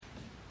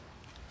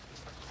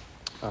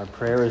Our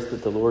prayer is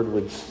that the Lord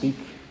would speak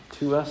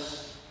to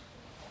us.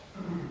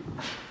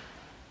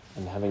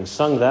 And having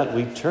sung that,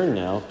 we turn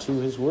now to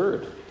His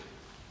Word.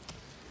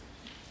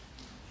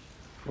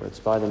 For it's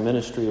by the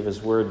ministry of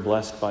His Word,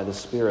 blessed by the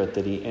Spirit,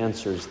 that He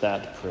answers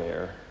that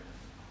prayer.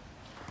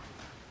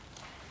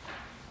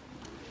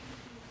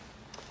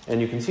 And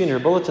you can see in your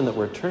bulletin that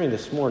we're turning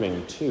this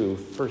morning to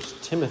 1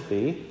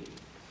 Timothy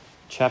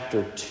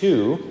chapter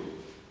 2.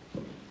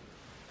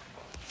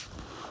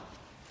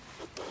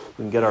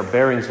 We can get our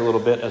bearings a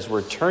little bit as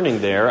we're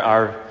turning there.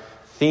 Our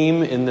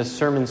theme in this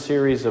sermon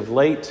series of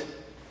late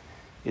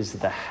is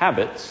the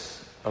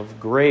habits of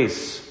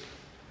grace.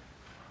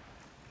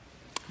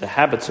 The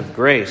habits of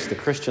grace, the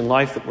Christian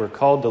life that we're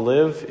called to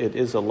live, it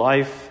is a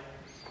life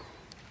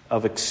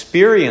of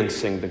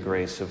experiencing the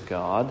grace of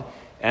God.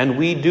 And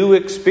we do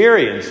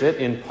experience it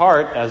in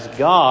part as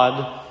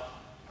God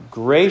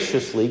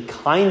graciously,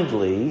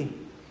 kindly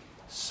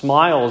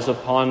smiles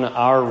upon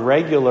our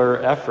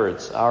regular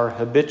efforts, our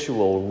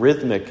habitual,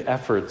 rhythmic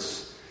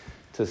efforts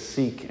to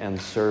seek and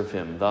serve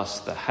Him.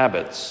 Thus, the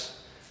habits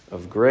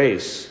of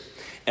grace.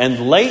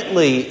 And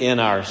lately in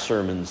our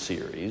sermon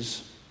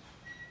series,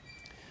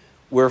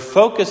 we're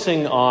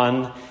focusing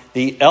on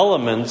the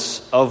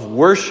elements of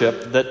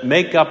worship that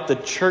make up the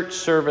church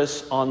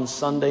service on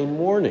Sunday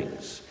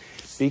mornings,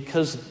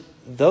 because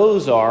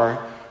those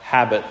are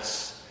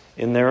habits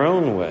in their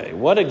own way.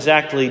 What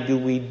exactly do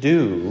we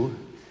do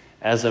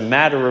as a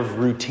matter of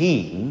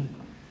routine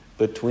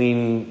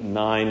between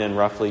 9 and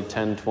roughly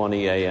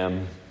 10:20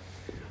 a.m.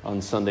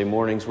 on Sunday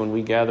mornings when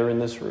we gather in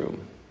this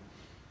room?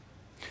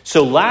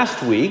 So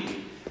last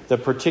week, the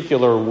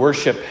particular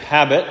worship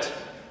habit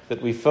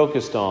that we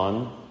focused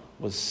on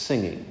was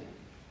singing.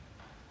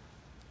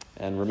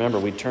 And remember,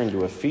 we turned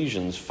to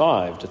Ephesians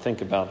 5 to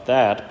think about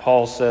that.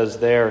 Paul says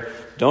there,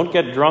 "Don't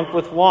get drunk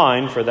with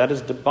wine, for that is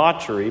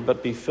debauchery,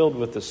 but be filled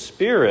with the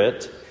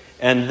Spirit."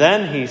 And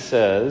then he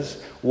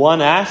says,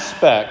 one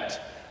aspect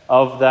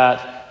of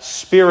that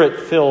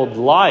Spirit-filled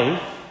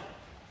life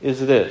is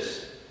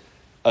this: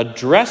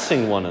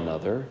 addressing one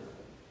another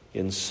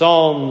in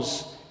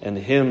psalms and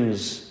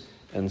hymns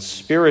and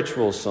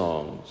spiritual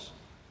songs,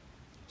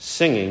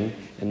 singing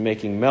and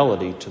making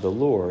melody to the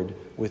Lord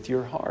with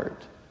your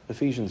heart.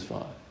 Ephesians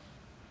 5.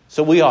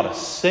 So we ought to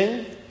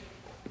sing.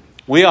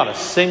 We ought to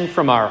sing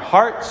from our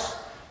hearts,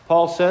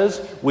 Paul says.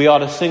 We ought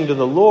to sing to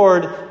the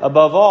Lord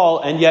above all.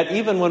 And yet,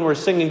 even when we're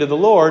singing to the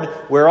Lord,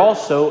 we're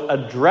also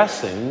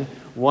addressing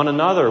one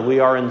another. We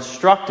are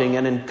instructing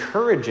and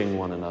encouraging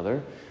one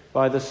another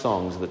by the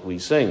songs that we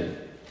sing.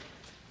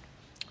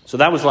 So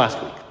that was last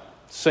week,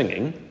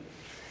 singing.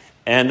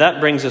 And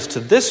that brings us to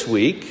this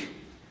week,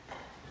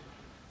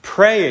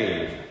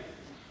 praying.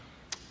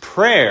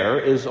 Prayer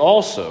is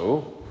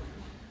also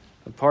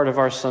a part of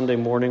our Sunday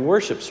morning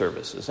worship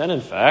services. And in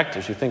fact,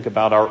 as you think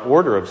about our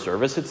order of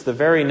service, it's the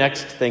very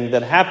next thing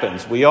that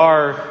happens. We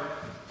are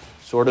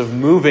sort of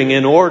moving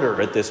in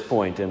order at this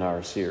point in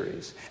our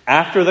series.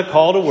 After the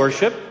call to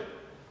worship,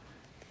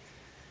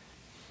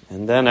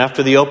 and then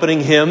after the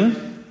opening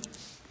hymn,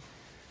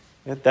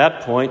 at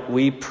that point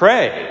we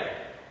pray.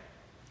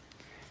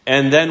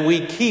 And then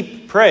we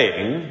keep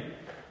praying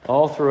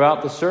all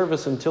throughout the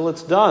service until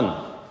it's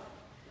done.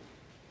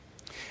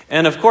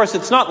 And of course,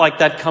 it's not like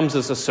that comes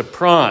as a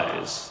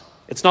surprise.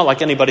 It's not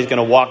like anybody's going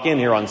to walk in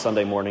here on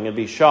Sunday morning and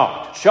be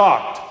shocked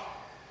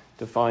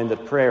to find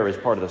that prayer is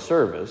part of the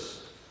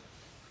service.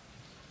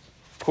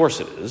 Of course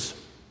it is.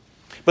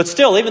 But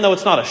still, even though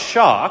it's not a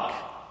shock,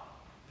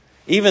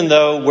 even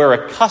though we're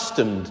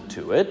accustomed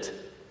to it,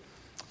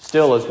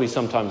 still, as we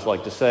sometimes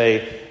like to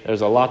say,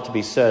 there's a lot to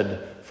be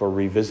said for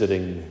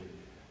revisiting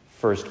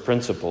first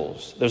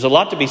principles. There's a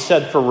lot to be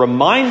said for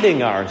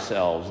reminding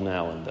ourselves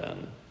now and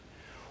then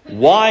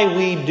why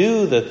we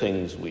do the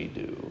things we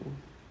do,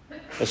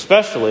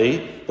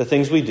 especially the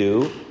things we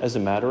do as a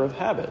matter of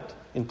habit,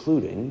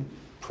 including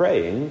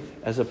praying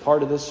as a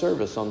part of this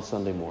service on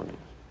Sunday morning.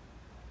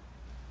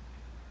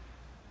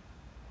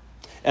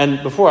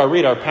 And before I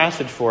read our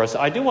passage for us,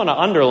 I do want to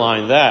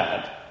underline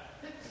that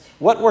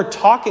what we're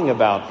talking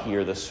about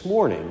here this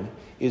morning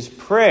is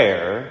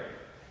prayer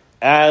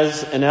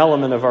as an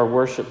element of our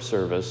worship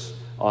service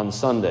on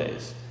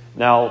Sundays.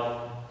 Now,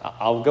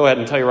 I'll go ahead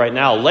and tell you right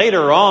now,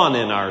 later on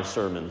in our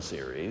sermon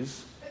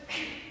series,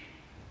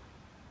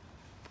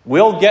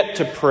 we'll get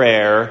to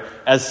prayer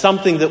as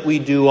something that we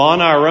do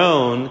on our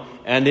own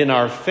and in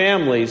our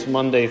families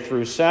Monday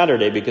through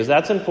Saturday, because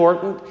that's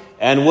important,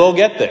 and we'll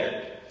get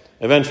there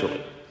eventually.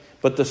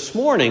 But this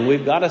morning,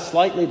 we've got a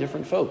slightly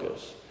different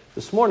focus.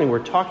 This morning, we're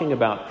talking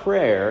about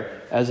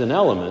prayer as an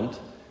element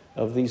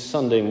of these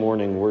Sunday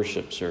morning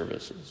worship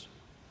services.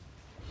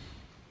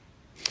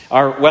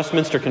 Our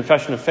Westminster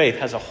Confession of Faith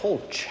has a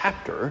whole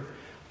chapter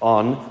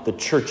on the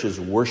church's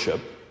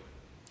worship.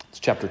 It's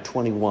chapter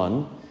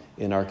 21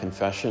 in our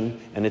confession,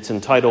 and it's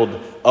entitled,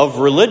 "Of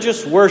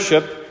Religious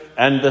Worship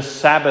and the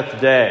Sabbath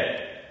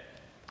Day."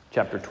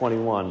 Chapter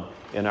 21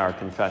 in our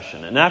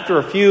confession. And after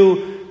a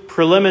few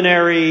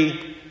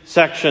preliminary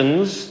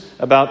sections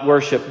about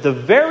worship, the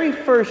very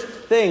first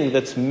thing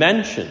that's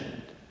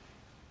mentioned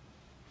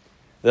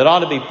that ought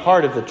to be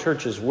part of the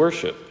church's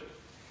worship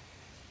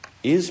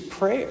is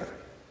prayer.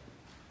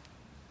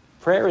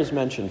 Prayer is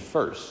mentioned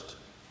first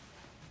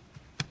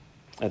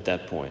at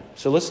that point.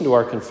 So listen to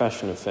our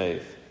confession of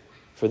faith,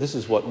 for this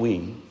is what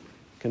we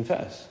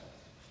confess.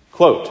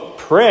 Quote,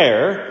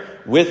 prayer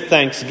with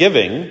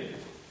thanksgiving,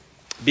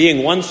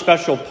 being one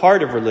special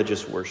part of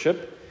religious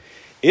worship,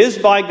 is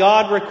by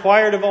God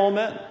required of all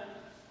men.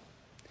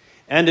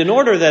 And in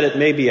order that it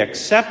may be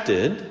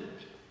accepted,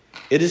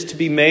 it is to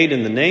be made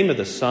in the name of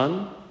the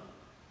Son,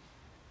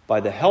 by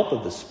the help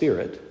of the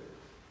Spirit,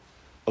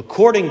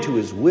 according to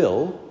his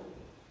will,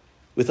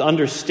 with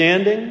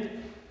understanding,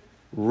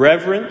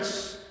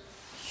 reverence,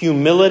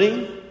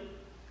 humility,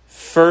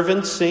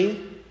 fervency,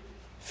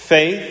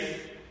 faith,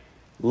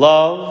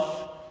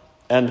 love,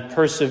 and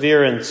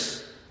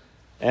perseverance,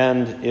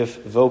 and,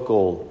 if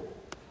vocal,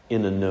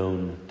 in a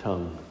known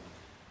tongue.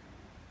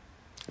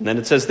 And then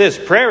it says this,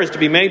 prayer is to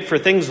be made for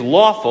things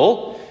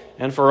lawful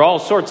and for all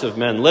sorts of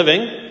men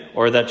living,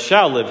 or that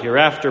shall live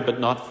hereafter, but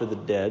not for the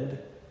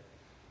dead,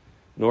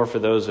 nor for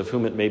those of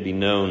whom it may be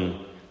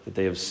known that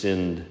they have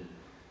sinned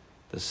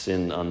the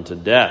sin unto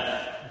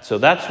death. So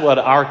that's what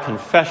our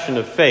confession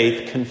of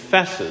faith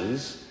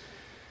confesses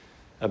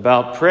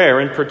about prayer,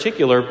 in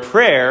particular,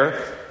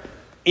 prayer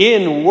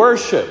in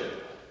worship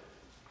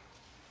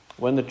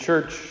when the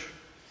church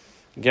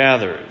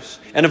gathers.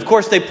 And of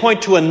course, they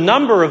point to a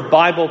number of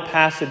Bible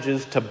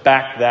passages to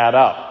back that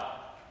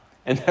up.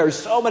 And there are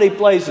so many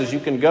places you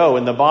can go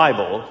in the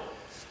Bible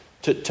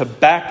to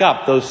back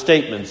up those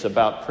statements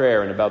about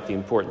prayer and about the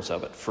importance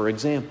of it. For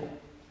example,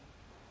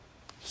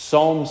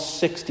 Psalm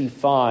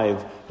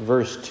 65,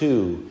 verse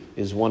 2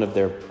 is one of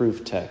their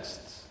proof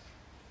texts.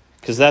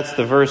 Because that's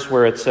the verse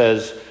where it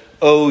says,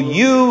 O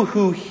you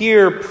who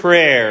hear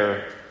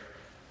prayer,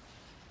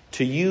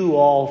 to you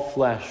all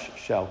flesh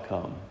shall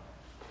come.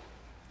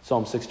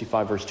 Psalm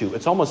 65, verse 2.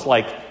 It's almost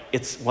like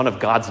it's one of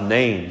God's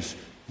names,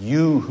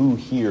 you who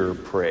hear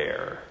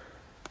prayer.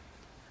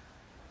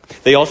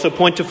 They also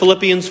point to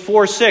Philippians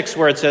 4:6,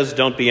 where it says,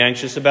 don't be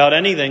anxious about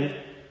anything,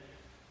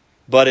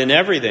 but in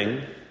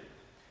everything,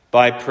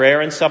 by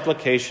prayer and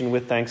supplication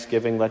with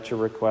thanksgiving, let your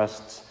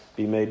requests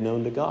be made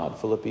known to God.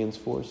 Philippians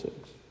 4:6.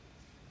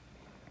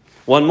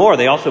 One more,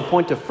 they also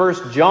point to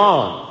 1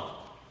 John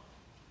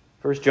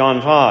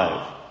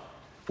 5,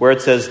 where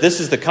it says, this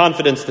is the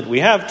confidence that we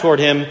have toward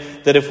him,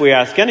 that if we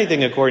ask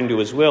anything according to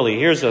his will, he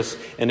hears us.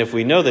 And if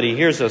we know that he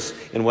hears us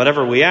in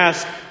whatever we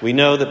ask, we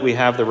know that we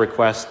have the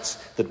requests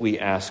that we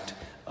asked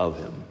of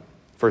him.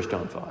 1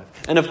 John 5.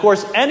 And of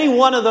course, any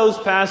one of those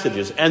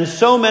passages, and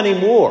so many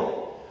more,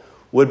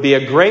 would be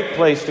a great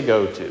place to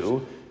go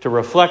to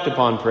reflect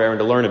upon prayer and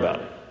to learn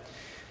about it.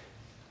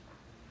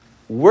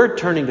 We're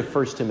turning to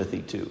 1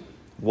 Timothy 2.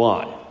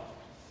 Why?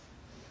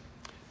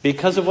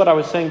 Because of what I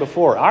was saying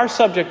before. Our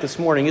subject this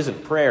morning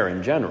isn't prayer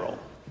in general.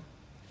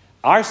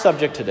 Our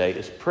subject today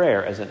is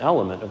prayer as an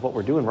element of what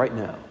we're doing right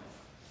now,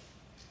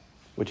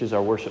 which is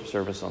our worship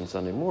service on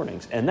Sunday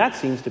mornings. And that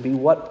seems to be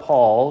what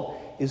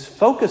Paul is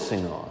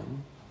focusing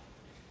on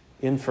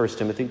in 1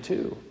 Timothy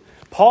 2.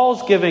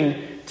 Paul's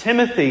giving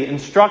Timothy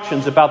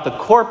instructions about the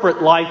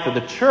corporate life of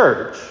the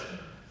church,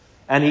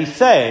 and he's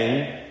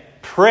saying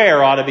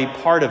prayer ought to be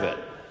part of it.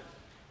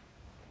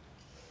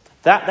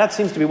 That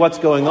seems to be what's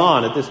going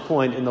on at this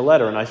point in the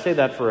letter, and I say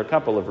that for a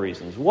couple of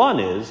reasons. One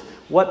is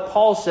what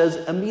Paul says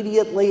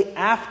immediately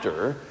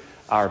after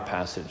our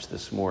passage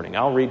this morning.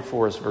 I'll read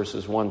for us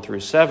verses 1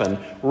 through 7.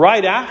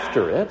 Right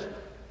after it,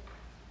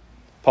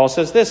 Paul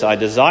says this, I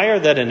desire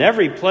that in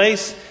every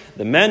place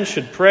the men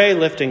should pray,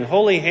 lifting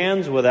holy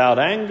hands without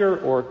anger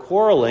or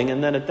quarreling.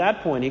 And then at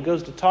that point, he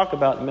goes to talk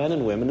about men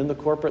and women in the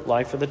corporate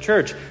life of the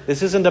church.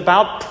 This isn't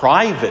about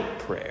private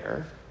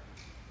prayer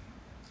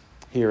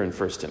here in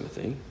 1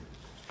 Timothy.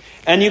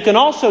 And you can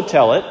also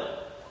tell it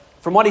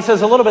from what he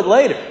says a little bit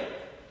later.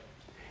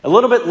 A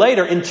little bit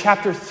later in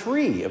chapter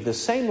 3 of the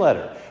same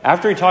letter.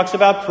 After he talks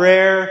about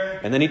prayer,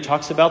 and then he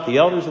talks about the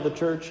elders of the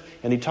church,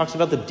 and he talks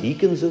about the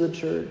deacons of the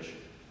church.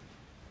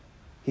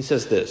 He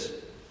says this,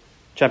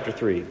 chapter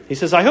 3. He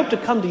says, I hope to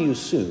come to you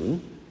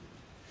soon,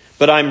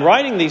 but I'm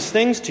writing these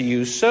things to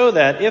you so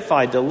that if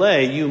I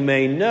delay, you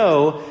may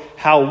know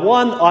how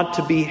one ought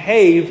to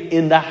behave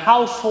in the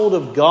household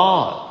of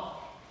God,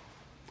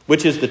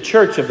 which is the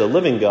church of the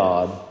living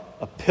God,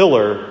 a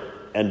pillar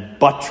and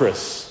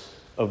buttress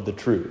of the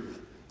truth.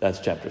 That's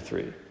chapter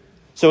 3.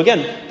 So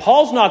again,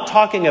 Paul's not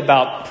talking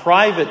about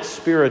private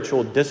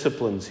spiritual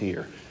disciplines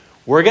here.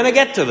 We're going to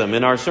get to them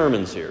in our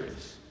sermon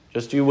series.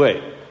 Just you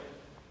wait.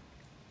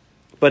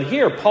 But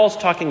here, Paul's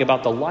talking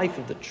about the life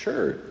of the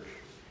church.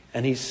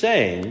 And he's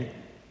saying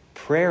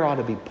prayer ought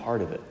to be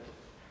part of it.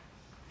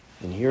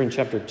 And here in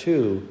chapter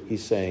 2,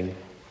 he's saying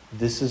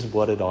this is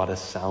what it ought to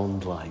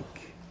sound like.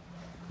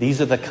 These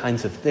are the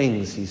kinds of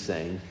things, he's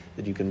saying,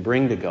 that you can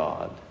bring to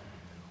God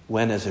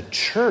when as a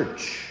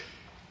church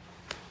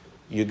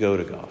you go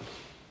to God.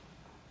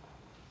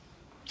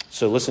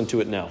 So listen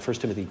to it now. 1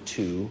 Timothy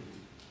 2,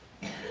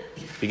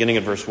 beginning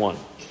at verse 1.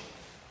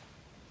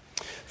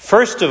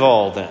 First of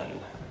all, then,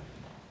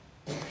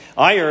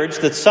 I urge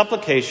that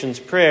supplications,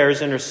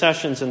 prayers,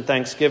 intercessions, and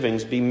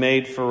thanksgivings be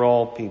made for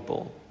all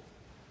people,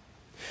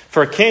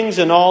 for kings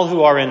and all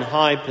who are in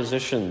high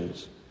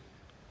positions,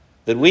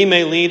 that we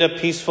may lead a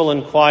peaceful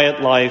and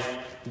quiet life,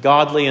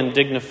 godly and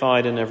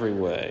dignified in every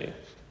way.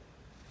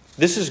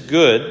 This is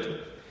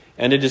good,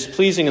 and it is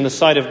pleasing in the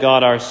sight of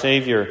God our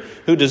Savior,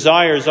 who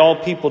desires all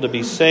people to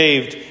be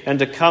saved and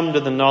to come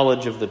to the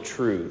knowledge of the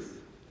truth.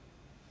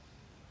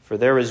 For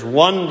there is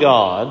one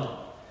God,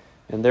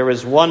 and there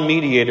is one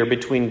mediator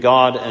between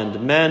God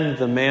and men,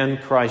 the man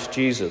Christ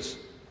Jesus,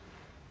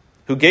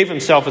 who gave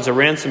himself as a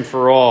ransom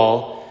for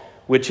all,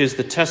 which is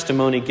the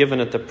testimony given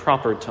at the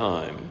proper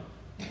time.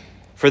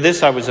 For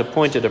this I was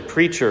appointed a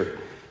preacher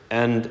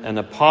and an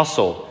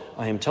apostle.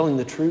 I am telling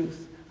the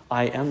truth.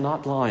 I am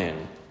not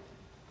lying.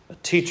 A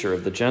teacher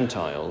of the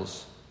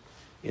Gentiles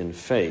in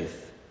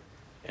faith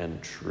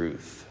and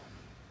truth.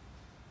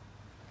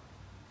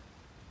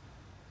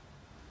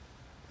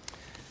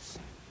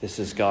 This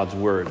is God's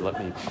word.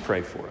 Let me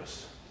pray for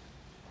us.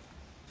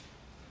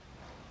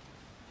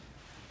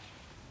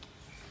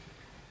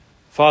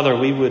 Father,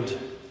 we would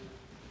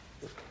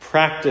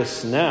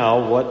practice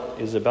now what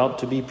is about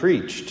to be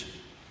preached.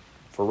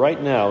 For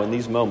right now, in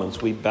these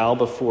moments, we bow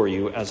before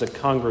you as a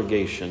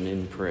congregation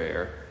in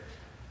prayer.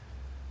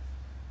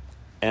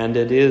 And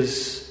it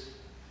is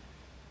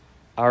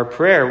our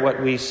prayer,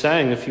 what we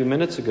sang a few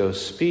minutes ago,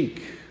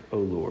 speak, O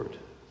Lord.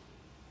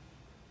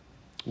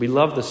 We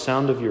love the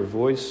sound of your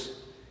voice.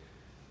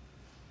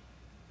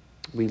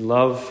 We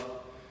love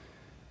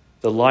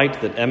the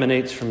light that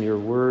emanates from your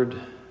word.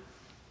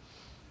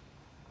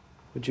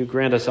 Would you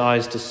grant us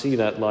eyes to see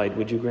that light?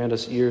 Would you grant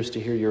us ears to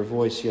hear your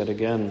voice yet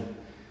again,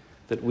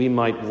 that we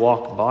might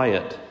walk by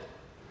it,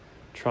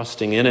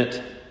 trusting in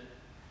it?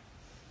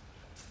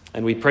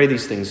 And we pray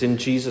these things in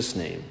Jesus'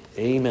 name.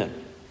 Amen.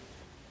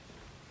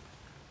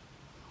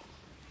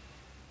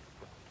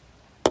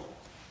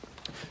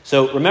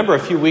 So remember a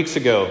few weeks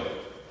ago,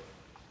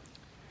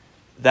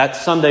 that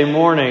Sunday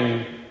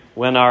morning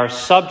when our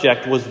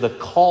subject was the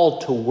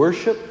call to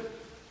worship,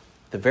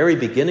 the very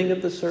beginning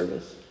of the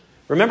service.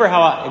 Remember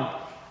how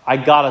I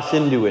got us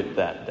into it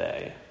that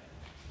day.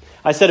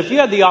 I said, if you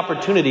had the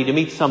opportunity to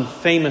meet some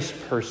famous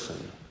person,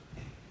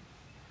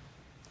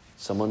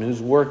 someone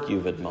whose work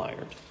you've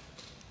admired,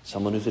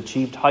 someone who's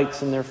achieved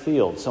heights in their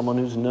field, someone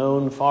who's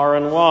known far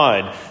and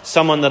wide,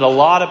 someone that a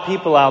lot of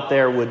people out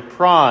there would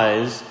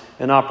prize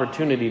an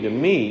opportunity to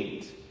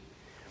meet,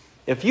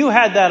 if you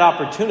had that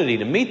opportunity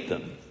to meet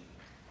them,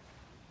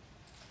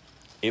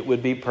 it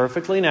would be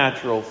perfectly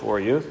natural for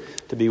you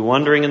to be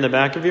wondering in the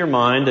back of your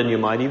mind, and you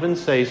might even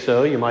say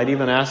so, you might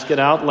even ask it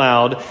out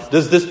loud,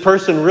 does this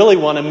person really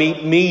want to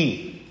meet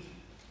me?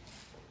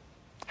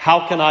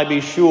 How can I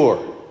be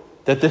sure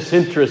that this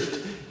interest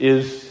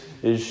is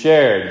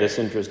shared, this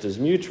interest is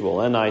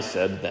mutual? And I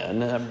said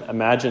then,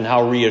 imagine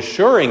how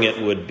reassuring it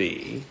would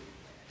be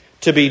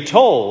to be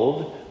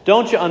told,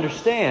 don't you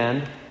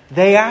understand,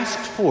 they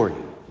asked for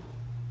you.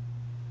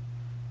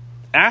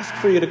 Asked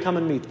for you to come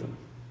and meet them.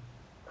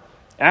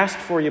 Asked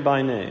for you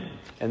by name.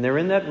 And they're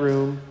in that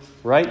room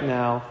right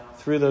now,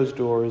 through those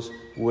doors,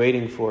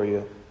 waiting for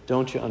you.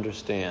 Don't you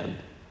understand?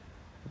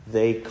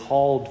 They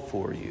called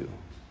for you.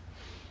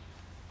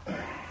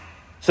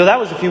 So that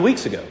was a few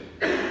weeks ago,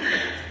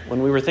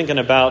 when we were thinking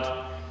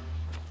about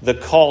the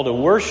call to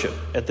worship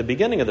at the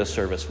beginning of the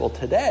service. Well,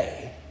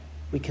 today,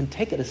 we can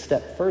take it a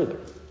step further,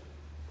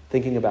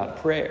 thinking about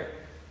prayer.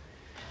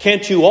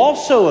 Can't you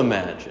also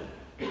imagine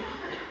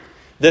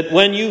that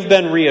when you've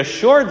been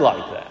reassured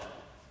like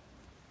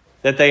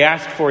that they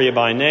asked for you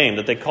by name,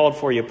 that they called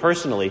for you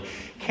personally,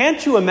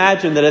 can't you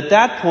imagine that at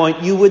that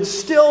point you would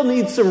still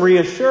need some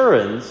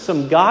reassurance,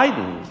 some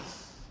guidance?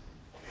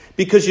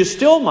 Because you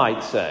still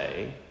might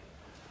say,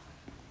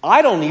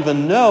 I don't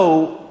even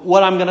know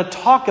what I'm going to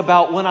talk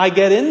about when I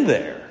get in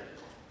there.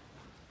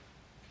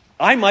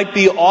 I might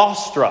be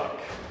awestruck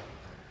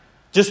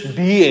just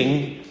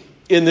being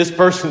in this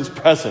person's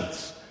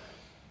presence.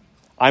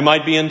 I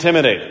might be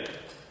intimidated.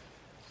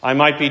 I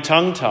might be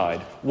tongue-tied.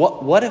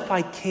 What if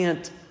I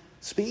can't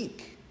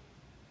speak?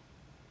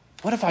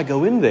 What if I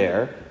go in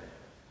there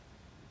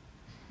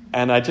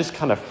and I just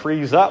kind of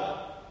freeze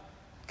up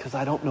because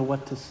I don't know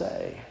what to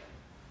say?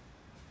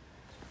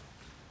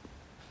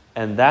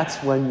 And that's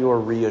when you're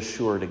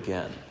reassured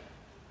again.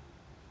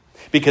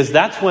 Because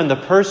that's when the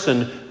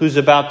person who's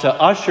about to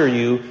usher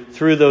you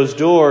through those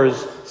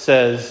doors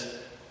says,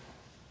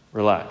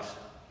 relax.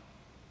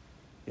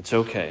 It's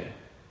okay.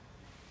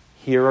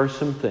 Here are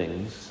some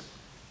things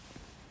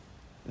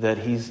that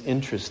he's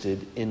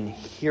interested in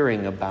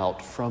hearing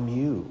about from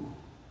you.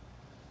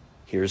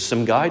 Here's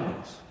some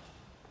guidance.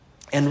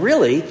 And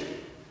really,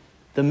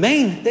 the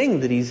main thing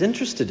that he's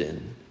interested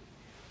in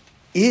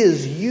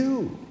is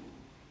you.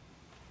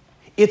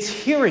 It's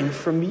hearing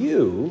from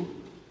you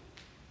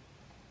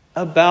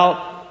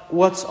about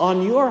what's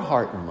on your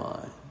heart and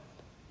mind.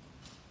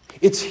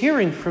 It's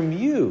hearing from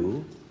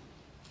you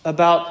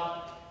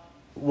about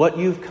what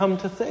you've come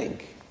to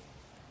think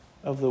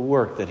of the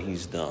work that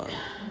he's done.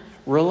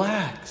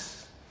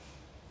 Relax.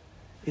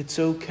 It's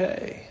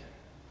okay.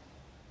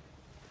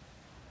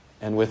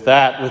 And with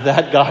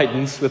that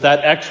guidance, with that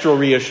extra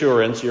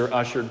reassurance, you're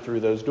ushered through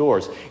those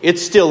doors.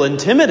 It's still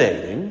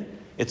intimidating.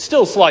 It's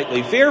still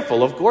slightly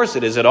fearful. Of course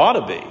it is. It ought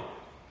to be.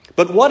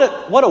 But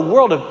what a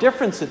world of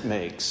difference it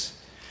makes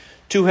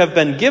to have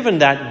been given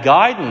that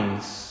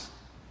guidance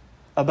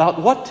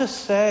about what to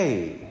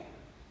say,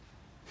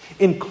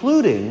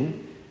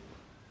 including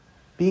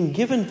being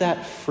given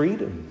that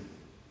freedom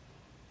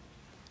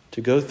to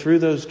go through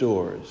those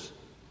doors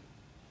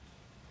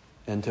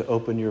and to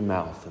open your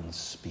mouth and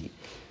speak.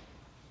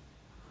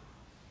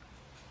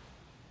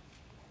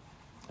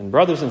 And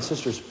brothers and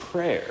sisters,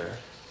 prayer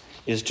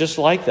is just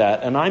like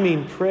that. And I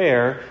mean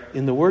prayer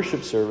in the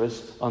worship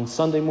service on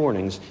Sunday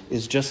mornings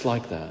is just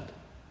like that.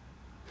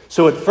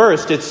 So at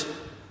first, it's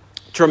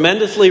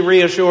tremendously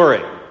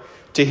reassuring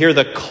to hear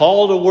the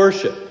call to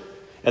worship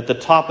at the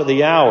top of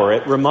the hour.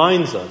 It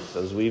reminds us,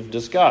 as we've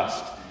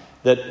discussed,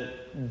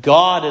 that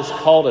God has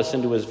called us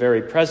into his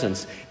very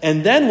presence.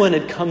 And then when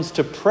it comes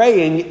to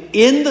praying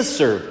in the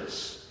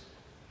service,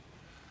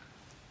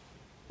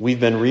 we've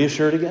been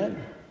reassured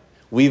again.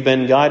 We've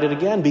been guided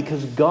again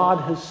because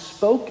God has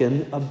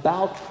spoken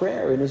about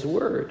prayer in his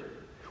word.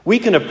 We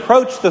can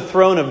approach the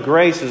throne of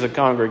grace as a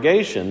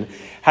congregation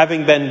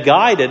having been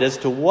guided as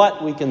to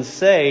what we can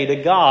say to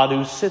God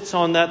who sits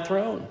on that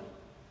throne.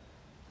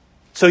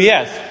 So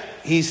yes,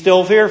 he's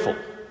still fearful.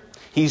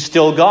 He's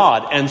still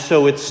God. And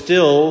so it's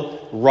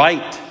still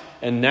right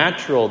and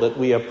natural that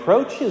we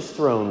approach his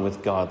throne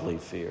with godly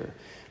fear.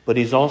 But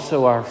he's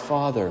also our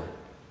Father.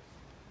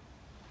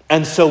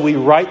 And so we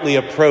rightly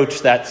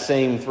approach that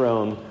same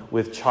throne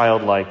with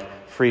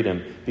childlike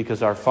freedom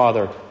because our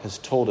Father has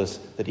told us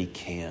that he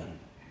can.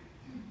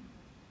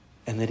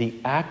 And that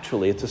he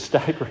actually, it's a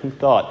staggering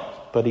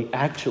thought, but he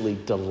actually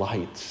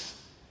delights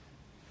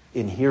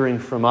in hearing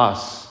from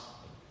us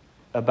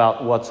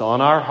about what's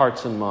on our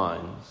hearts and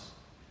minds,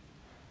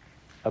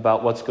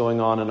 about what's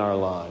going on in our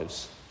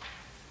lives,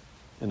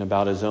 and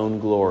about his own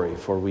glory,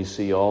 for we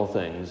see all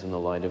things in the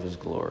light of his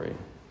glory.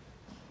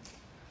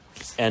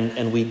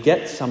 And we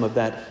get some of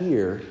that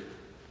here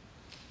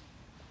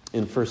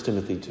in 1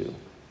 Timothy 2.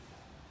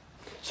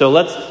 So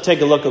let's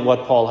take a look at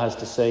what Paul has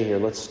to say here.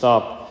 Let's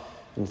stop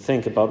and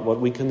think about what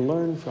we can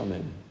learn from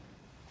him.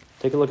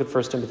 Take a look at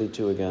 1 Timothy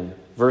 2 again.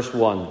 Verse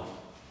 1.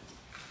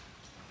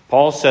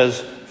 Paul says,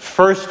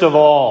 first of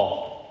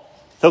all.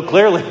 So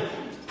clearly,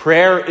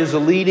 prayer is a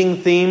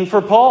leading theme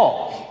for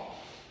Paul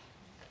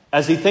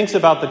as he thinks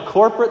about the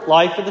corporate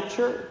life of the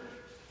church.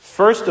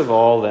 First of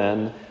all,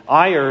 then,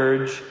 I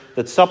urge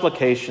that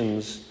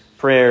supplications,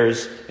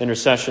 prayers,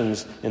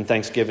 intercessions, and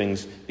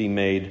thanksgivings be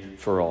made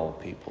for all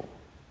people.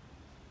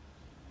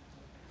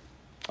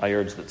 I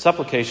urge that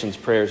supplications,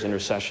 prayers,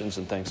 intercessions,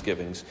 and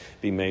thanksgivings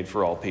be made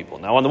for all people.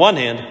 Now, on the one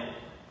hand,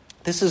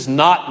 this is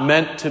not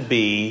meant to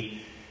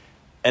be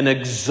an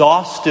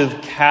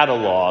exhaustive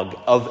catalog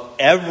of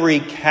every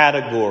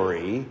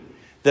category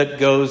that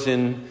goes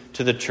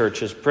into the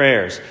church's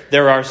prayers.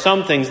 There are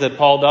some things that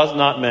Paul does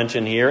not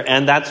mention here,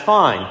 and that's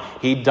fine.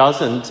 He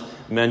doesn't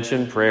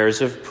mention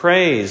prayers of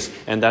praise,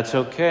 and that's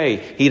okay.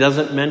 He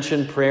doesn't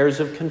mention prayers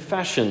of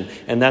confession,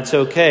 and that's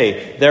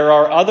okay. There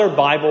are other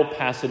Bible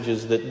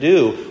passages that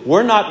do.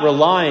 We're not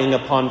relying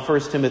upon 1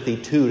 Timothy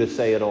 2 to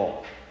say it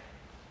all.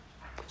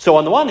 So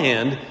on the one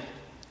hand,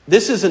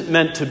 this isn't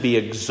meant to be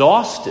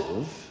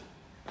exhaustive,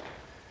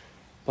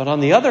 but on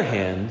the other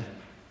hand,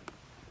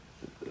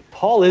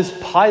 Paul is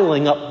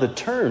piling up the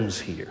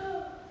terms here.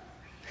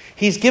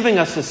 He's giving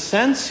us a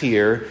sense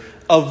here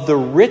of the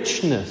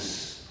richness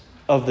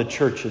of the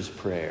church's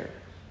prayer.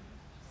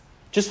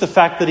 Just the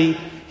fact that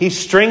he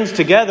strings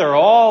together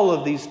all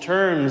of these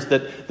terms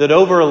that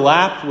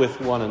overlap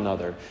with one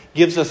another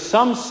gives us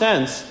some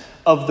sense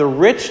of the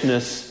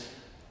richness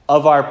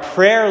of our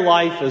prayer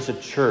life as a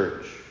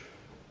church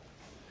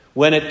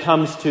when it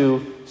comes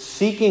to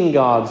seeking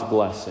God's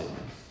blessings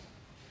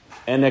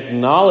and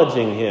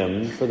acknowledging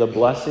him for the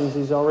blessings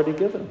he's already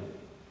given.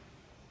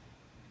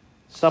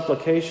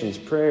 Supplications,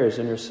 prayers,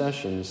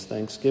 intercessions,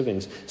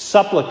 thanksgivings.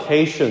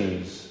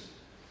 Supplications,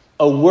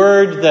 a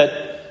word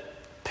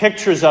that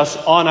pictures us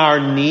on our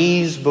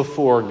knees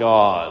before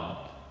God.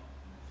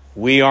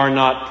 We are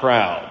not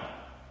proud.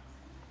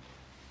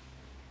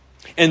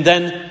 And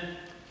then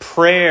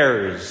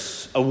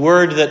prayers, a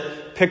word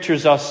that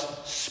pictures us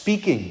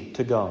speaking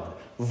to God,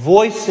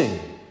 voicing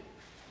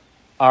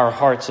our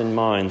hearts and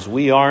minds.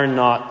 We are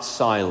not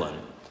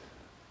silent.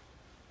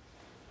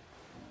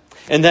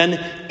 And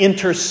then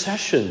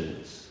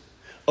intercessions,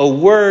 a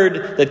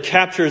word that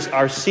captures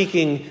our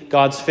seeking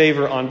God's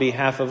favor on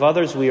behalf of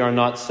others. We are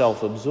not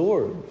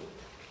self-absorbed.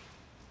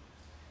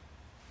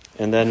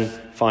 And then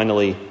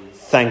finally,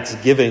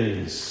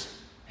 thanksgivings,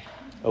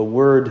 a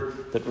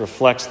word that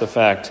reflects the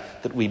fact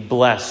that we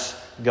bless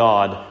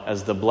God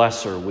as the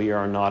blesser. We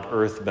are not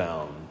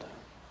earthbound.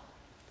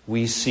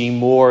 We see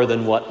more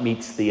than what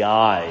meets the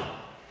eye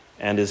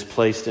and is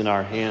placed in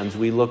our hands.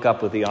 We look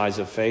up with the eyes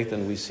of faith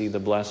and we see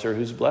the blesser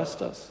who's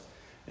blessed us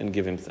and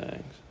give him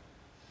thanks.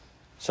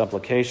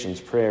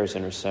 Supplications, prayers,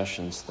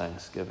 intercessions,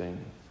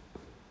 thanksgiving.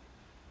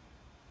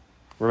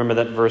 Remember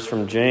that verse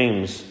from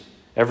James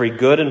Every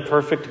good and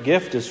perfect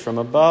gift is from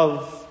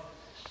above,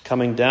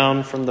 coming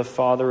down from the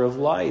Father of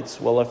lights.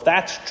 Well, if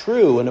that's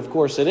true, and of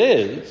course it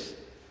is,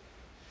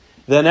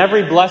 then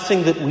every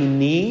blessing that we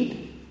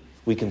need,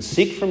 we can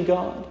seek from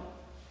God.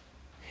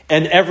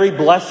 And every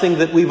blessing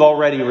that we've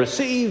already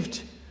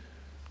received,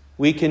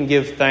 we can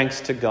give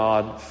thanks to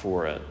God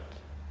for it.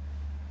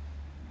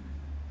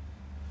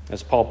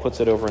 As Paul puts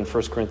it over in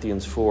 1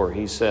 Corinthians 4,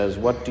 he says,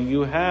 "What do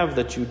you have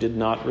that you did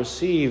not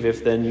receive?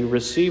 If then you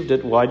received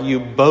it, why do you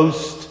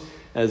boast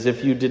as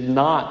if you did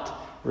not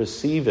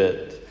receive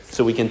it?"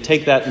 So we can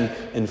take that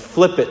and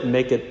flip it and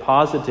make it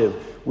positive.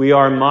 We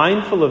are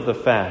mindful of the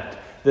fact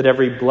that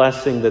every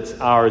blessing that's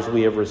ours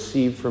we have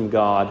received from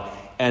God,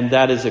 and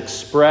that is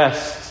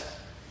expressed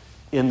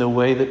in the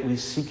way that we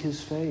seek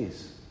His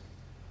face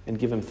and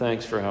give Him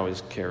thanks for how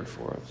He's cared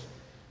for us.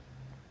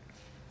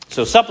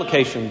 So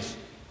supplications,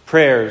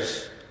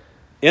 prayers,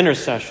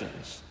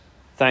 intercessions,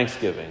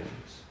 thanksgivings.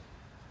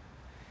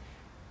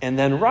 And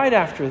then right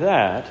after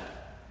that,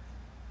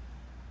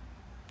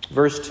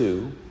 verse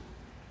 2,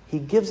 he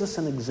gives us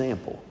an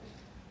example.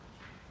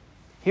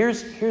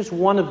 Here's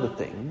one of the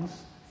things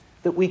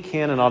that we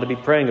can and ought to be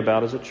praying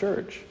about as a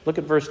church. Look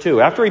at verse 2.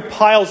 After he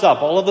piles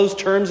up all of those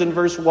terms in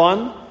verse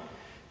 1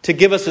 to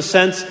give us a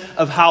sense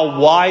of how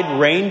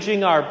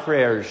wide-ranging our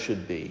prayers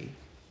should be,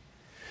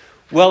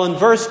 well, in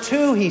verse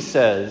 2 he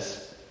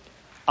says,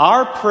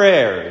 our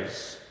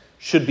prayers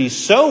should be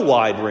so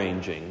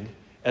wide-ranging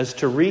as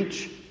to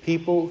reach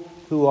people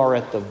who are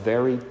at the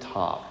very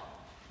top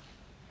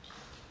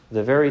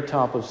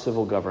of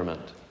civil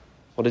government.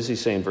 What does he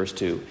say in verse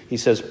 2? He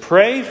says,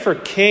 "Pray for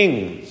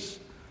kings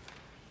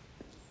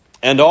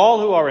and all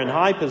who are in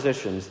high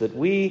positions, that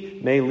we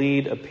may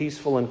lead a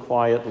peaceful and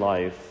quiet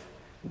life,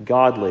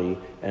 godly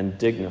and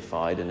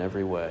dignified in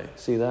every way."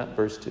 See that?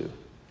 Verse 2.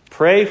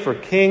 Pray for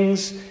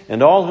kings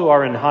and all who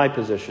are in high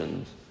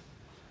positions,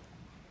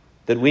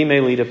 that we may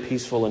lead a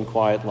peaceful and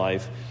quiet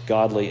life,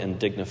 godly and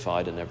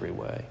dignified in every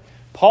way.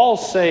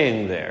 Paul's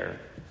saying there,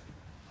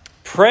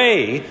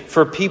 pray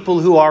for people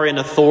who are in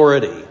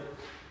authority.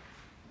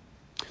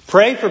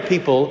 Pray for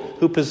people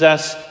who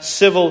possess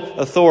civil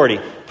authority.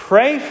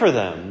 Pray for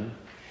them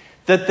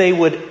that they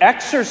would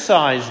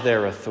exercise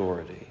their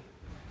authority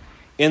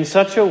in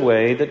such a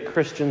way that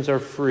Christians are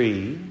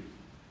free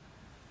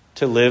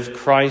to live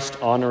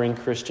Christ-honoring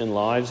Christian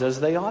lives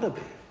as they ought to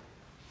be.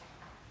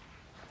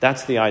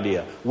 That's the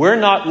idea. We're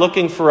not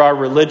looking for our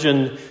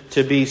religion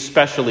to be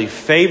specially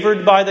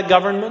favored by the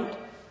government.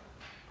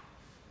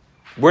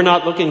 We're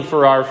not looking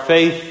for our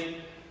faith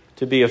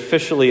to be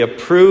officially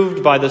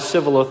approved by the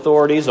civil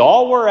authorities.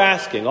 All we're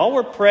asking, all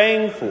we're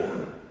praying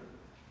for,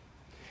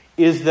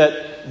 is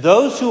that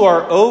those who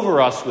are over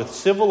us with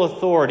civil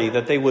authority,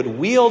 that they would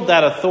wield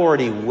that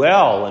authority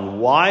well and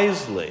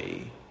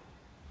wisely,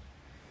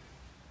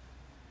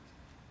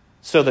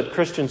 so that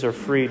Christians are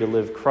free to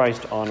live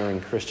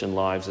Christ-honoring Christian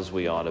lives as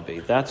we ought to be.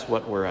 That's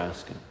what we're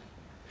asking.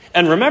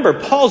 And remember,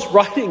 Paul's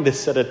writing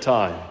this at a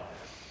time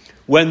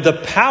when the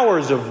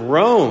powers of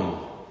Rome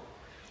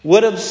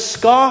would have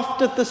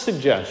scoffed at the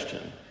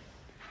suggestion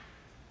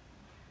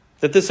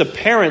that this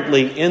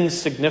apparently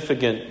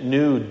insignificant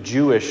new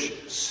Jewish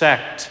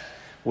sect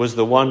was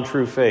the one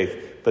true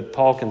faith. But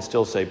Paul can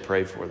still say,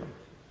 pray for them.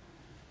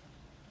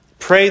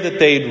 Pray that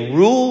they'd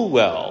rule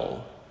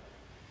well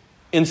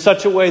in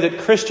such a way that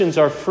Christians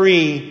are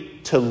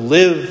free to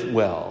live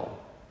well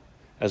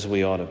as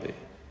we ought to be.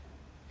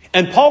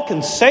 And Paul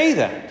can say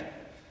that.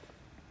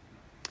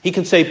 He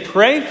can say,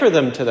 pray for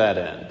them to that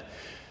end,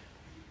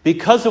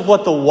 because of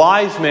what the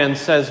wise man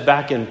says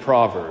back in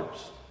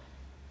Proverbs.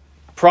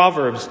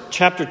 Proverbs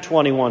chapter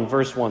 21,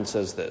 verse 1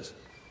 says this: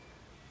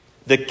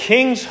 "The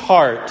king's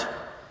heart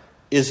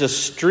is a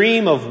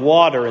stream of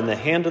water in the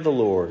hand of the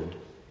Lord.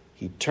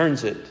 He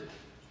turns it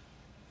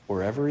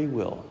wherever he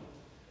will."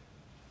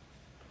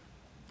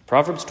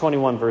 Proverbs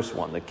 21, verse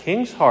 1. "The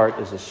king's heart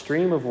is a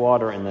stream of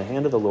water in the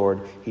hand of the Lord.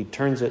 He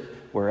turns it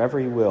wherever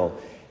he will."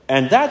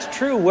 And that's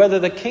true whether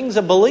the king's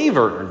a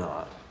believer or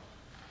not.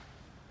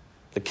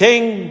 The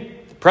king,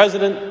 the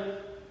president,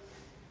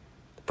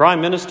 the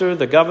prime minister,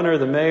 the governor,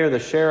 the mayor, the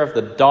sheriff,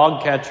 the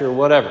dog catcher,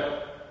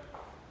 whatever.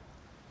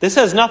 This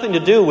has nothing to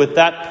do with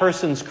that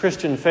person's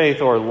Christian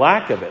faith or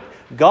lack of it.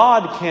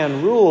 God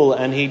can rule,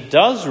 and he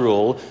does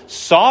rule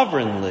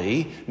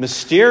sovereignly,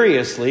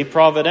 mysteriously,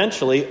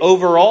 providentially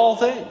over all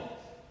things,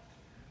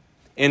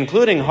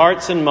 including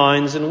hearts and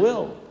minds and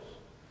wills,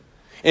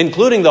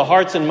 including the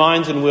hearts and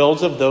minds and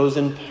wills of those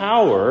in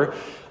power,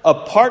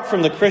 apart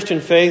from the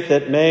Christian faith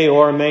that may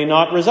or may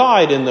not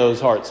reside in those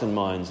hearts and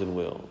minds and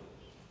wills.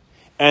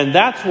 And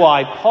that's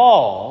why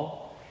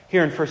Paul,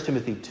 here in 1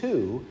 Timothy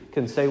 2,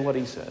 can say what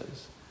he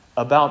says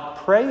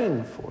about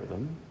praying for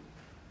them,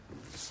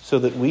 so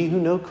that we who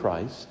know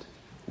Christ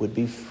would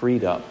be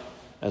freed up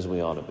as we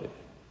ought to be.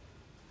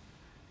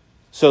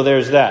 So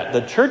there's that.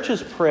 The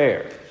church's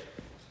prayer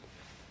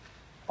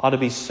ought to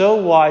be so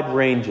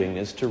wide-ranging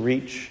as to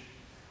reach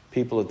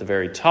people at the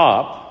very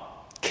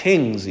top,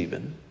 kings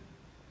even.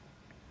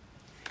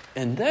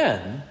 And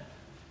then,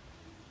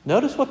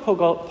 notice what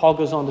Paul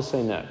goes on to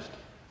say next.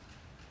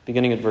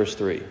 beginning at verse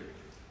 3.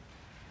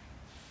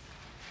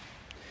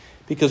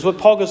 Because what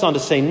Paul goes on to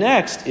say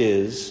next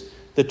is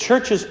the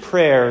church's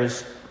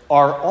prayers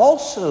are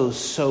also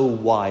so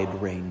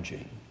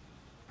wide-ranging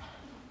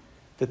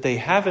that they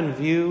have in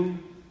view,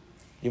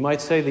 you might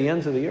say, the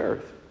ends of the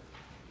earth.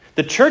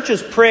 The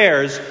church's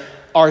prayers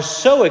are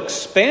so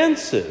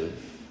expansive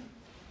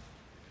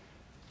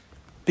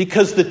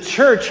because the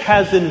church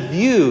has in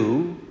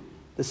view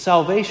the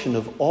salvation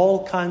of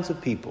all kinds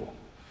of people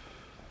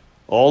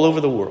all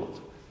over the world.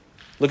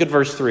 Look at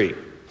verse 3.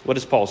 What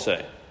does Paul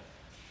say?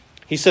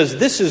 He says,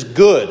 this is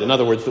good. In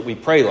other words, that we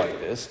pray like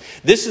this.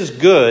 This is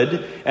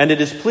good, and it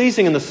is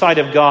pleasing in the sight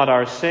of God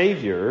our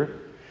Savior,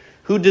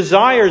 who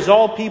desires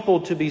all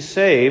people to be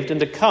saved and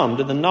to come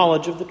to the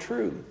knowledge of the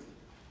truth.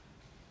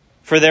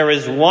 For there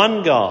is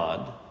one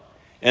God,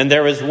 and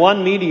there is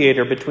one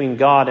mediator between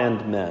God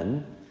and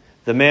men,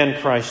 the man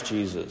Christ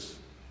Jesus,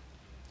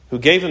 who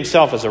gave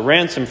himself as a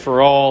ransom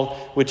for all,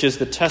 which is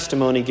the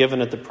testimony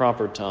given at the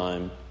proper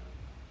time.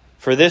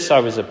 For this I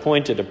was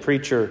appointed a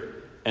preacher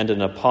and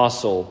an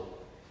apostle.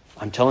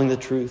 I'm telling the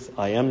truth,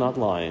 I am not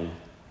lying,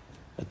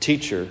 a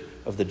teacher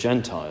of the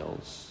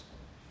Gentiles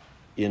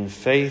in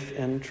faith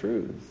and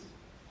truth.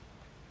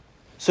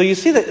 So you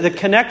see the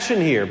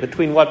connection here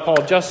between what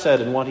Paul just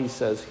said and what he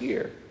says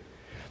here.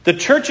 The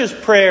church's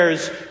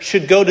prayers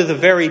should go to the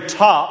very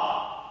top,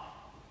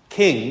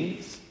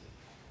 kings,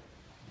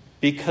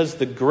 because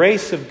the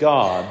grace of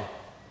God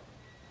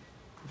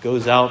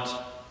goes out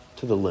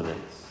to the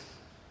limits,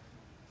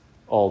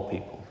 all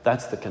people.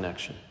 That's the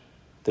connection.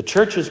 The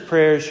church's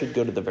prayers should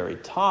go to the very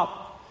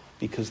top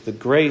because the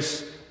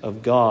grace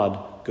of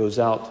God goes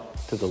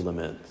out to the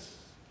limits.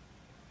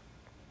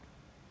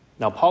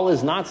 Now, Paul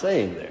is not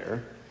saying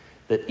there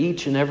that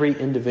each and every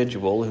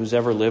individual who's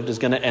ever lived is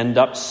going to end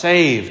up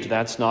saved.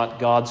 That's not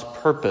God's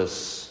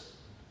purpose.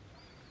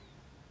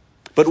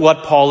 But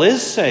what Paul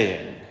is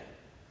saying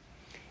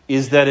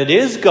is that it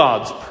is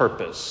God's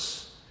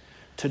purpose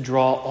to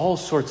draw all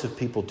sorts of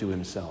people to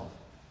himself,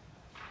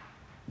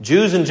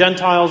 Jews and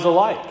Gentiles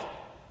alike.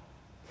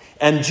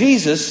 And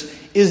Jesus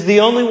is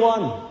the only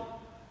one,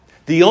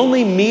 the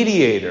only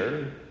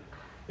mediator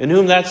in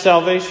whom that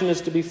salvation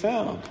is to be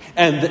found.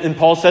 And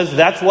Paul says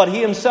that's what he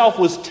himself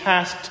was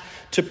tasked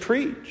to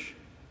preach.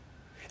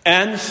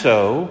 And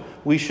so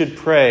we should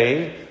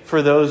pray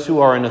for those who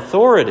are in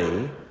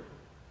authority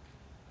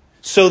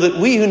so that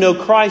we who know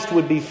Christ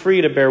would be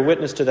free to bear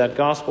witness to that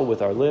gospel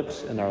with our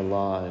lips and our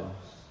lives.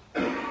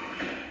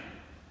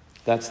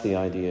 That's the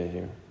idea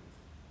here.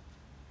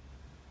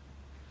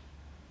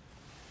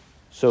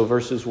 So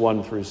verses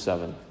 1 through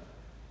 7.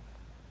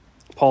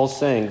 Paul's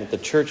saying that the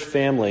church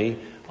family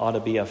ought to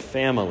be a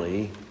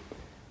family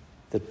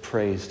that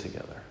prays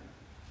together.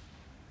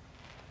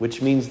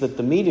 Which means that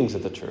the meetings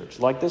of the church,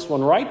 like this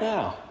one right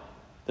now,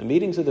 the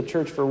meetings of the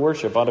church for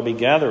worship ought to be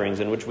gatherings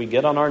in which we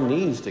get on our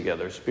knees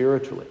together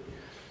spiritually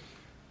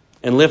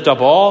and lift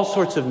up all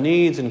sorts of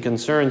needs and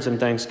concerns and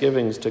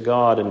thanksgivings to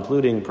God,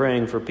 including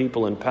praying for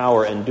people in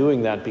power, and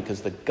doing that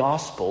because the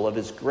gospel of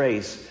his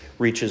grace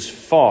reaches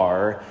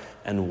far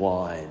and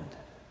wide.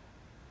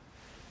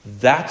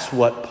 That's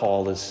what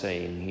Paul is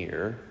saying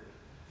here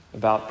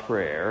about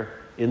prayer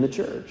in the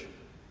church.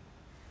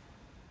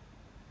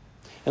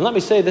 And let me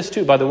say this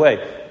too, by the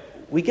way.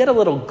 We get a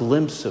little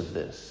glimpse of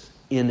this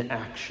in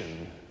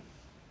action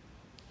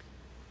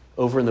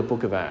over in the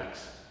book of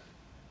Acts.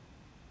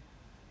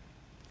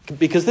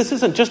 Because this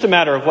isn't just a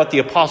matter of what the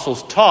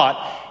apostles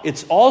taught,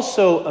 it's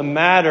also a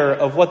matter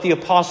of what the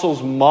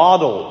apostles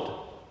modeled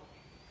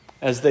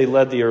as they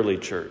led the early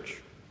church.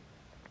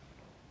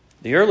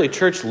 The early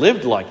church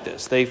lived like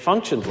this. They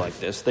functioned like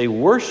this. They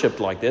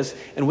worshiped like this.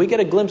 And we get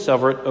a glimpse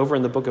of it over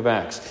in the book of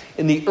Acts.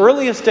 In the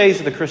earliest days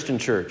of the Christian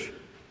church,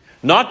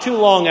 not too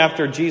long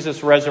after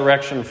Jesus'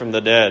 resurrection from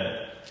the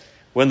dead,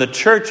 when the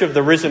church of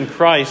the risen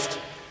Christ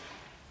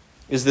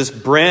is this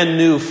brand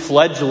new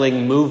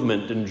fledgling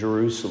movement in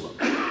Jerusalem.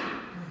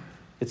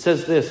 It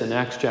says this in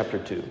Acts chapter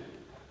 2,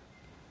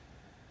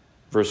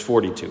 verse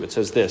 42. It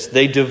says this: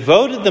 they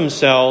devoted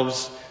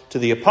themselves to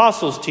the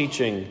apostles'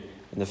 teaching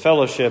and the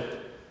fellowship,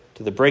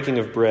 to the breaking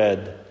of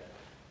bread,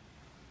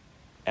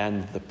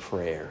 and the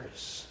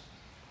prayers.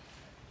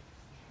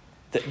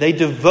 They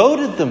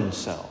devoted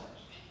themselves.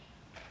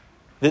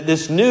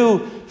 This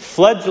new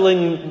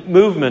fledgling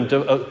movement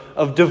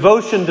of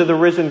devotion to the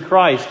risen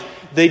Christ,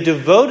 they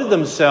devoted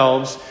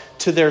themselves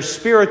to their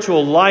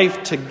spiritual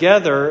life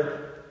together,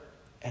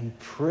 and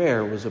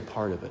prayer was a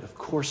part of it. Of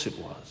course it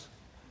was.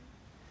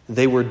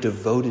 They were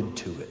devoted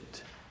to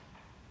it.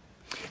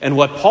 And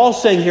what Paul's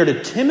saying here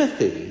to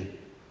Timothy,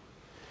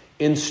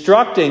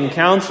 instructing,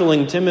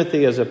 counseling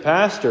Timothy as a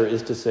pastor,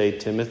 is to say,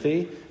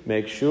 Timothy,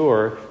 make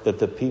sure that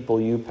the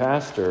people you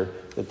pastor,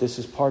 that this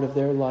is part of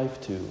their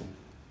life too.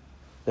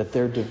 That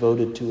they're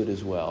devoted to it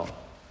as well,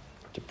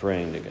 to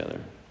praying together.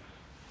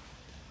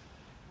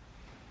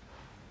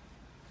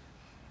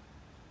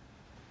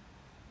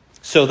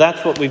 So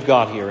that's what we've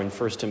got here in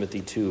 1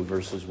 Timothy 2,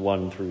 verses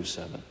 1 through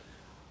 7.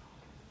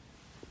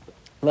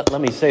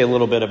 Let me say a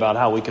little bit about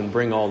how we can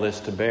bring all this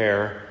to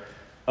bear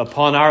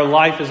upon our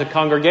life as a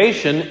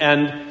congregation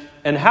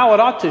and how it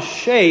ought to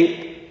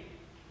shape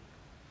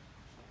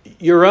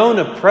your own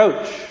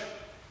approach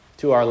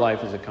to our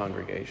life as a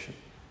congregation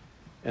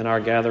and our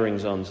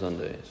gatherings on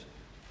Sundays.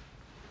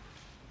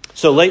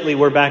 So lately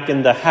we're back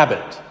in the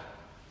habit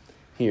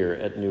here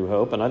at New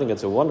Hope, and I think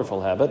it's a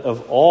wonderful habit,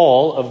 of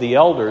all of the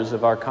elders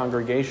of our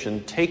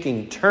congregation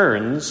taking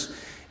turns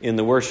in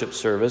the worship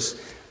service,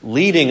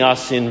 leading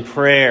us in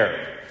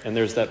prayer. And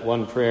there's that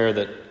one prayer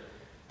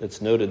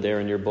that's noted there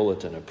in your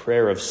bulletin, a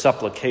prayer of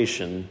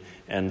supplication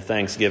and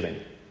thanksgiving.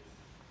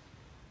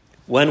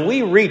 When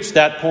we reach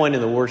that point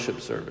in the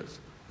worship service,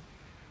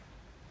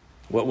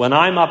 when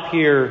I'm up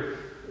here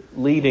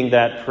leading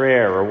that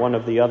prayer, or one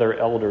of the other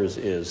elders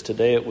is,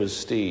 today it was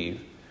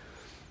Steve,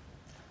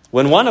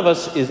 when one of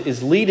us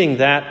is leading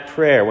that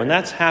prayer, when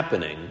that's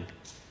happening,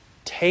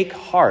 take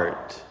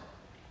heart.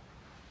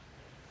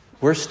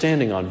 We're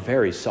standing on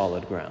very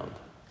solid ground.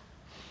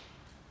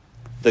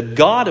 The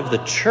God of the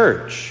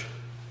church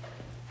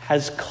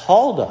has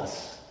called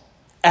us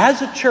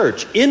as a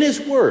church in His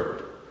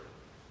Word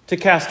to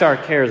cast our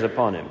cares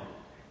upon Him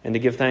and to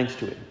give thanks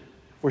to Him.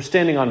 We're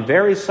standing on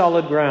very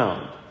solid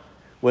ground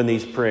when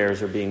these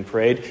prayers are being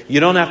prayed. You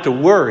don't have to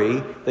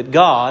worry that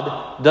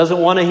God doesn't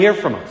want to hear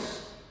from us.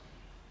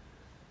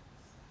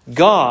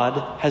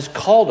 God has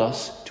called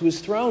us to His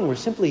throne. We're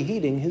simply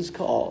heeding His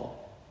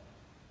call.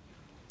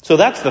 So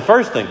that's the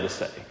first thing to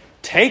say.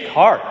 Take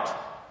heart.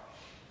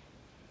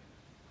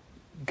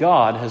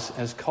 God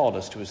has called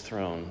us to His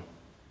throne.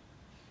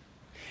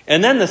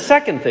 And then the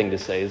second thing to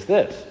say is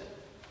this.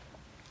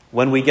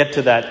 When we get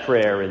to that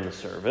prayer in the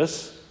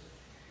service,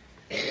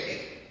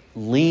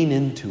 lean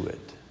into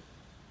it.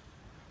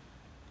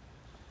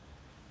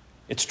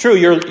 It's true,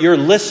 you're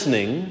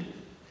listening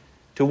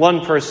to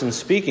one person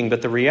speaking,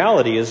 but the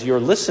reality is you're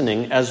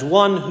listening as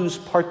one who's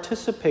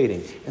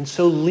participating. And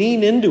so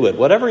lean into it,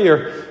 whatever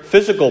your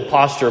physical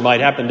posture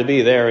might happen to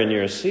be there in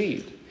your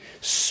seat.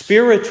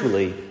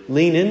 Spiritually,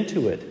 lean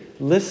into it.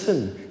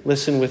 Listen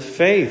with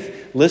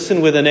faith.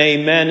 Listen with an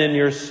amen in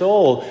your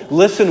soul.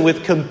 Listen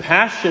with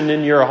compassion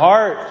in your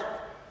heart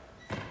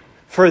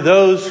for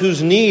those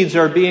whose needs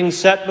are being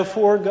set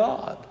before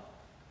God.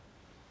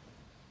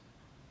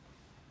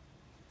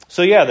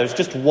 So there's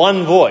just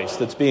one voice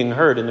that's being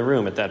heard in the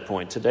room at that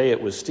point. Today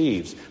it was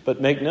Steve's. But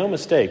make no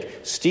mistake,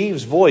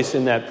 Steve's voice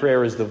in that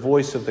prayer is the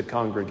voice of the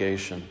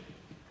congregation.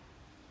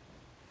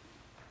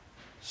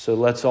 So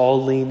let's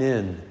all lean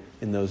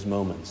in those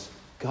moments.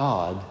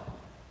 God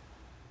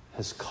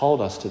has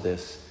called us to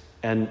this,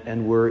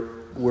 and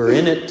we're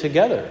in it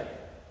together.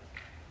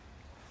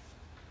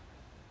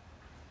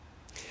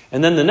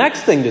 And then the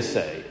next thing to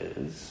say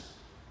is,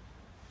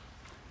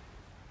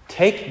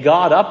 take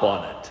God up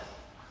on it.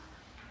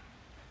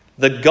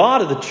 The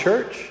God of the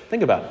church,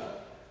 think about it,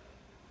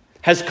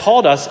 has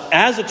called us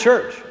as a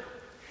church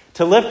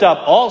to lift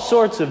up all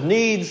sorts of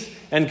needs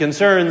and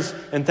concerns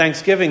and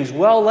thanksgivings.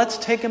 Well, let's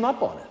take Him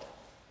up on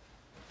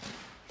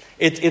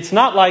it. It's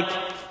not like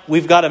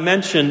we've got to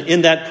mention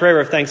in that prayer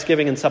of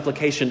thanksgiving and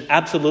supplication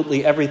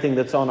absolutely everything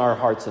that's on our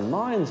hearts and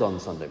minds on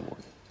Sunday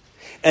morning.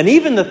 And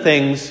even the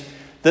things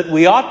that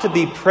we ought to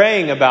be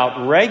praying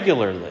about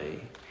regularly,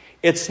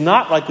 it's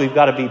not like we've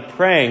got to be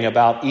praying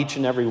about each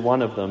and every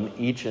one of them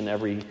each and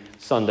every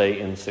Sunday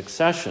in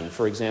succession.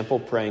 For example,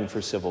 praying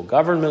for civil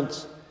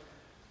governments,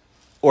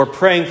 or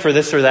praying for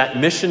this or that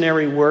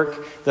missionary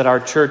work that our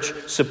church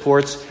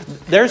supports.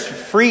 There's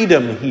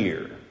freedom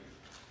here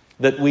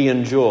that we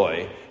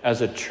enjoy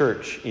as a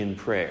church in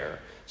prayer,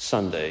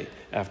 Sunday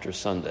after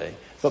Sunday.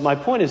 But my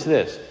point is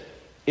this: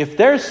 if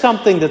there's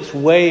something that's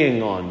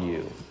weighing on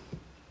you,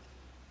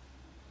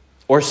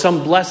 or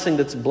some blessing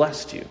that's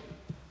blessed you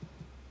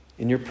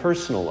in your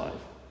personal life,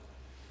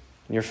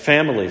 in your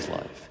family's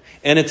life,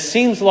 and it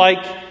seems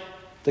like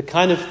the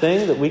kind of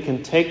thing that we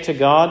can take to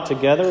God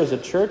together as a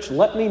church,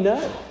 let me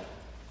know.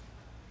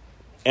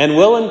 And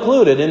we'll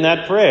include it in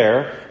that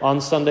prayer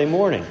on Sunday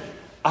morning.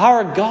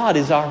 Our God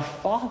is our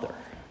Father.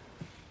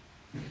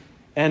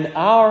 And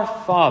our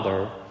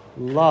Father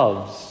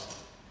loves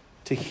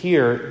to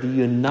hear the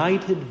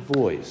united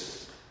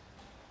voice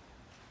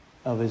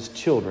of His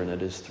children at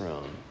His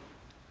throne.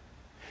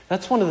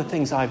 That's one of the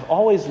things I've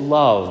always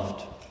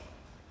loved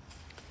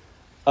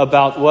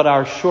about what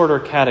our shorter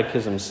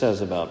catechism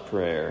says about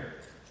prayer.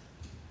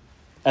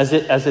 As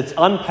it's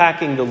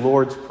unpacking the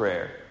Lord's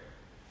Prayer,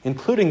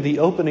 including the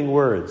opening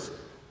words,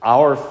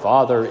 "Our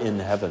Father in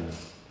heaven."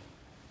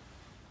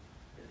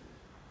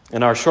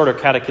 And our shorter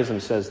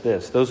catechism says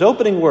this: those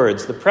opening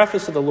words, the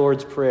preface of the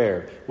Lord's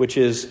Prayer, which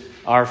is,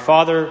 "Our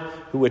Father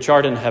who which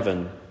art in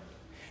heaven,"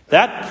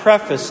 that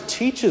preface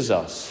teaches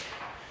us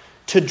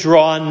to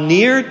draw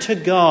near to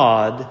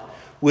God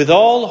with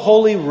all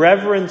holy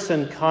reverence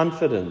and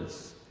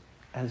confidence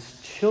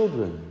as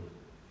children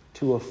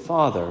to a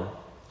Father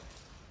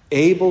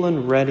able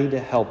and ready to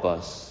help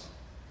us,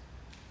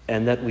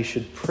 and that we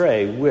should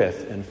pray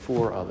with and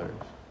for others.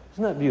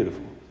 Isn't that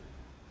beautiful?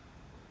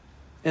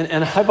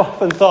 And I've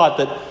often thought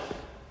that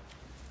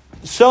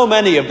so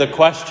many of the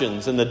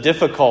questions and the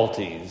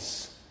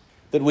difficulties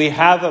that we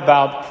have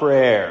about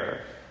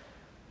prayer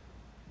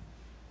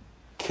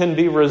can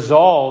be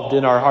resolved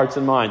in our hearts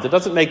and minds. It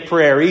doesn't make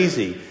prayer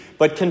easy,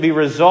 but can be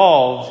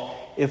resolved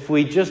if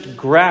we just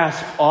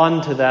grasp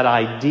onto that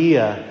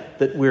idea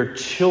that we're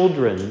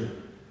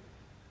children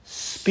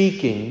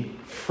speaking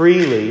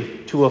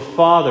freely to a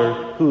Father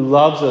who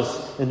loves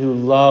us and who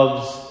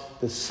loves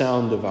the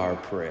sound of our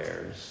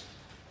prayers,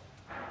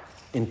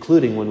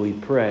 including when we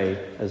pray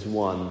as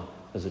one,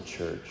 as a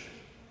church.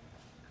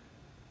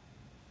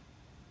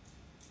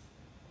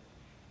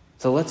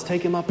 So let's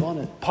take him up on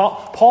it.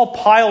 Paul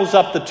piles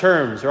up the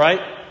terms,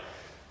 right?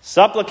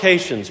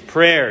 Supplications,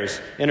 prayers,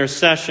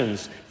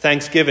 intercessions,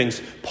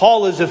 thanksgivings.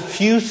 Paul is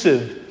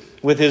effusive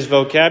with his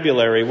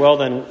vocabulary. Well,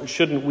 then,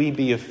 shouldn't we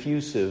be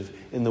effusive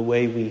in the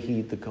way we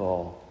heed the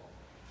call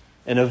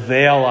and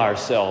avail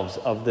ourselves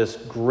of this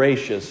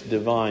gracious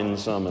divine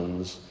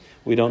summons?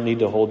 We don't need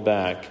to hold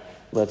back.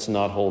 Let's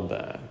not hold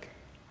back.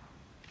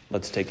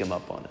 Let's take him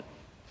up on it.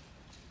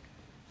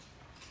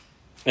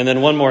 And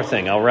then one more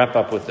thing. I'll wrap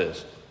up with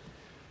this.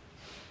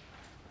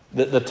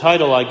 The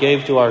title I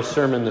gave to our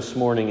sermon this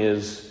morning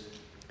is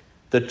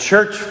The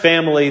Church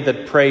Family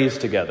That Prays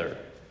Together.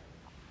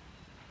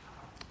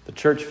 The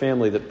church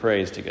family that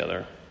prays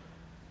together.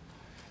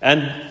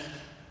 And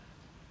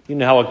you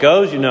know how it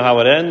goes, you know how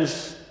it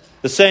ends.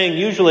 The saying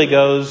usually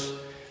goes,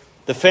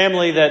 the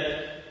family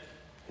that,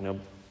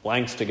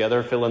 blanks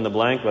together, fill in the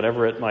blank,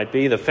 whatever it might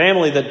be. The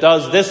family that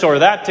does this or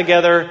that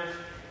together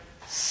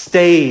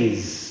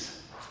stays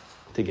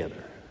together.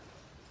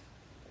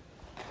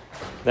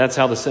 That's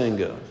how the saying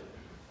goes.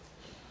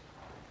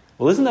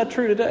 Well, isn't that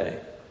true today?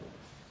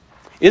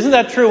 Isn't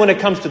that true when it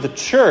comes to the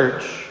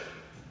church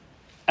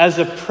as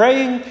a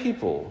praying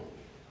people?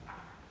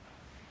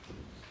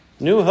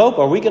 New Hope,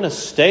 are we going to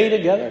stay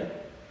together?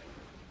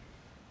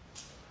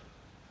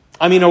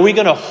 Are we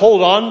going to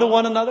hold on to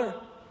one another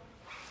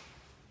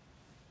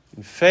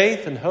in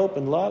faith and hope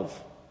and love?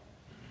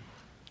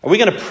 Are we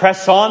going to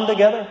press on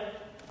together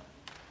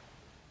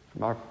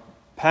from our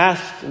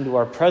past into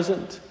our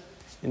present,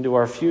 into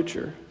our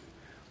future?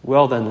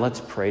 Well, then, let's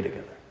pray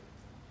together.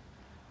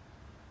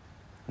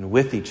 And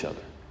with each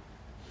other.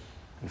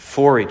 And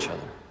for each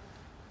other.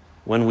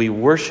 When we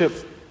worship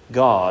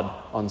God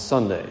on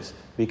Sundays.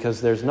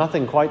 Because there's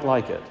nothing quite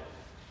like it.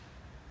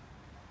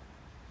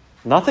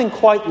 Nothing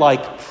quite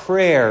like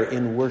prayer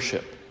in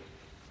worship.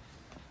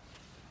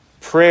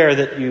 Prayer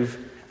that you've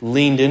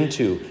leaned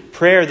into.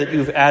 Prayer that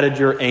you've added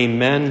your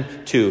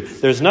amen to.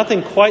 There's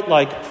nothing quite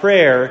like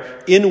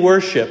prayer in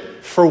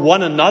worship for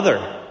one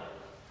another.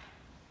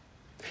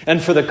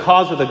 And for the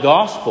cause of the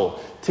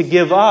gospel, to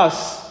give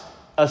us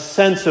a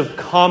sense of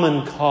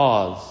common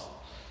cause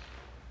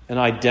and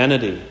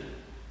identity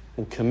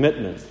and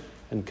commitment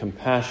and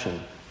compassion.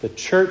 The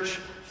church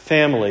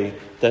family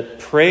that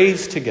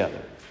prays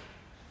together.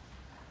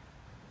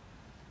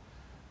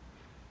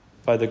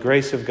 By the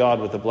grace of God,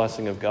 with the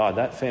blessing of God,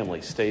 that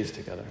family stays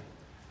together.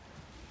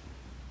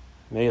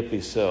 May it be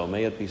so.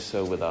 May it be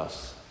so with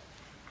us.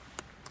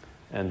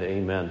 And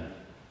amen.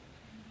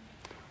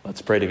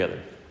 Let's pray together.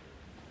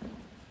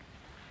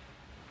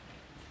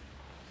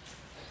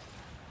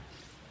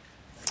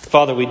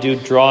 Father, we do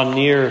draw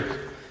near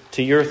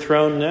to your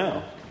throne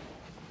now.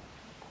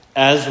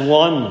 As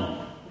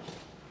one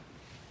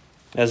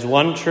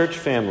church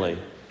family,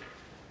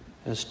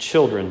 as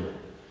children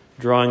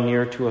drawing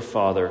near to a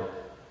Father.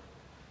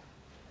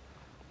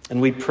 And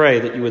we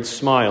pray that you would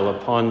smile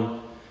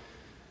upon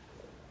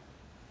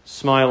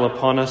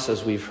us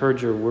as we've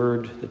heard your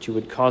word, that you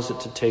would cause it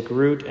to take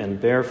root and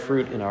bear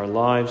fruit in our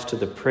lives to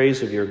the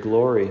praise of your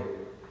glory.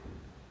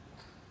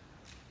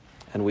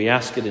 And we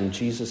ask it in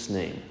Jesus'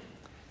 name.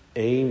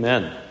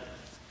 Amen.